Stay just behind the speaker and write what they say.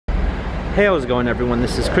Hey, how's it going everyone?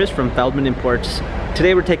 This is Chris from Feldmann Imports.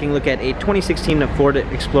 Today we're taking a look at a 2016 Ford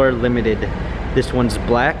Explorer Limited. This one's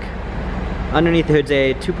black. Underneath the hood's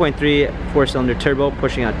a 2.3 4-cylinder turbo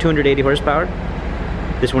pushing out 280 horsepower.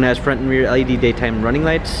 This one has front and rear LED daytime running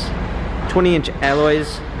lights. 20-inch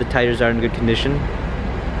alloys. The tires are in good condition.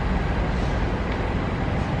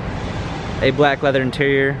 A black leather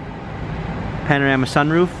interior. Panorama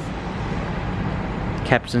sunroof.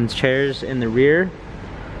 Captain's chairs in the rear.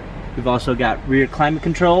 We've also got rear climate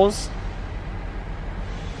controls,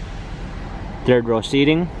 third row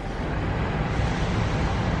seating.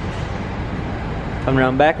 Coming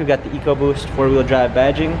around back, we've got the EcoBoost 4-wheel drive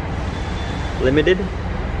badging, limited,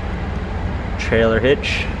 trailer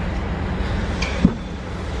hitch,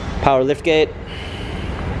 power liftgate,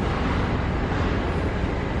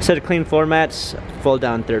 set of clean floor mats, fold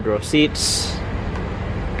down third row seats.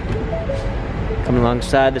 Coming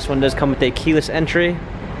alongside, this one does come with a keyless entry.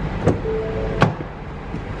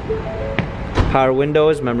 Power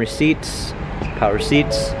windows, memory seats, power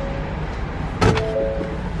seats.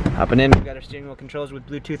 Hopping in, we've got our steering wheel controls with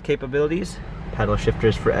Bluetooth capabilities, paddle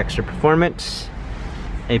shifters for extra performance,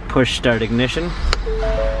 a push start ignition,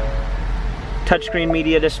 touchscreen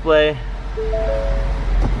media display,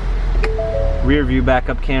 rear view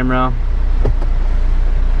backup camera,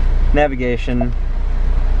 navigation,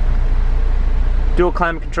 dual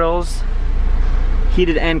climate controls,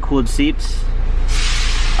 heated and cooled seats,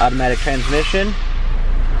 automatic transmission.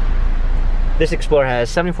 This Explorer has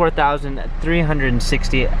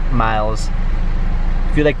 74,360 miles.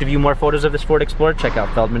 If you'd like to view more photos of this Ford Explorer, check out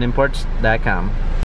feldmanimports.com.